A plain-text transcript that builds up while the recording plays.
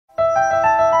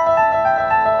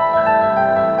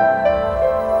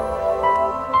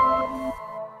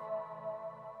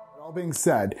being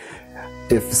said,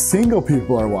 if single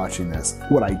people are watching this,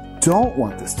 what I don't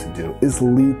want this to do is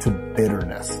lead to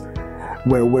bitterness,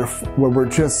 where we're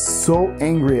just so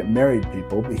angry at married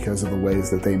people because of the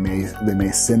ways that they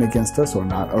may sin against us or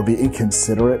not, or be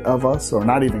inconsiderate of us, or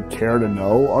not even care to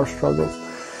know our struggles,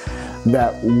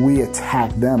 that we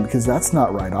attack them, because that's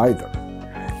not right either.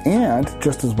 And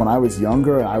just as when I was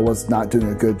younger, I was not doing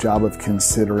a good job of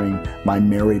considering my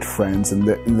married friends and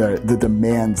the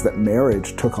demands that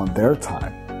marriage took on their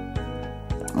time.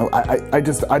 I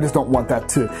just don't want that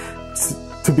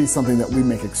to be something that we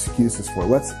make excuses for.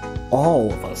 Let's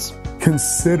all of us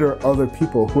consider other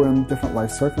people who are in different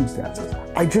life circumstances.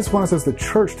 I just want us as the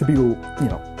church to be,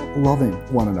 loving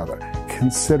one another,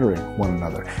 considering one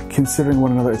another. Considering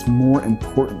one another is more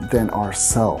important than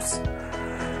ourselves.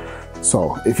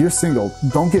 So if you're single,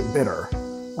 don't get bitter,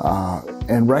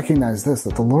 and recognize this,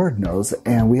 that the Lord knows,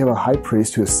 and we have a high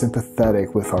priest who is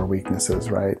sympathetic with our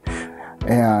weaknesses, right?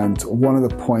 And one of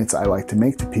the points I like to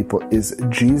make to people is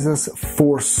Jesus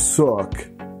forsook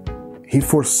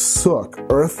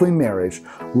earthly marriage,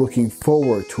 looking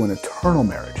forward to an eternal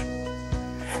marriage.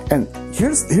 And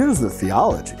here's the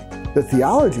theology. The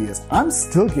theology is, I'm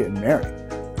still getting married.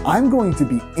 I'm going to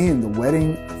be in the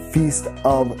wedding feast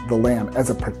of the Lamb as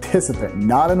a participant,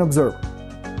 not an observer.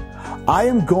 I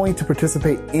am going to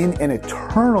participate in an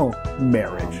eternal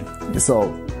marriage.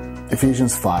 So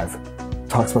Ephesians 5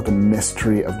 talks about the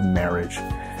mystery of marriage.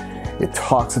 It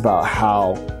talks about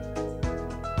how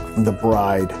the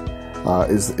bride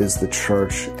is the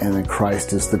church, and then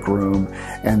Christ is the groom,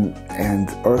 and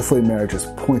earthly marriage is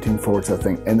pointing forward to that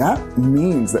thing. And that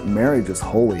means that marriage is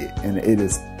holy, and it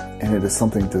is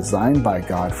something designed by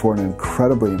God for an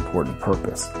incredibly important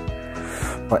purpose.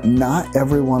 But not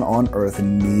everyone on earth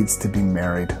needs to be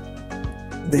married.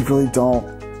 They really don't.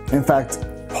 In fact,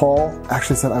 Paul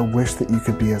actually said, I wish that you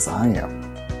could be as I am.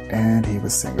 And he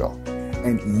was single.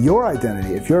 And your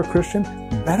identity, if you're a Christian,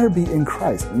 better be in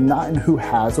Christ, not in who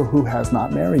has or who has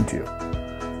not married you.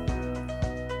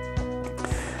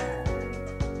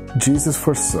 Jesus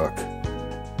forsook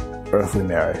earthly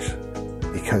marriage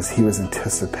because he was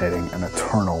anticipating an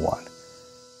eternal one.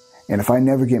 And if I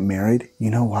never get married, you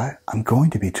know what? I'm going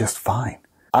to be just fine.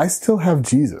 I still have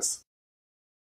Jesus.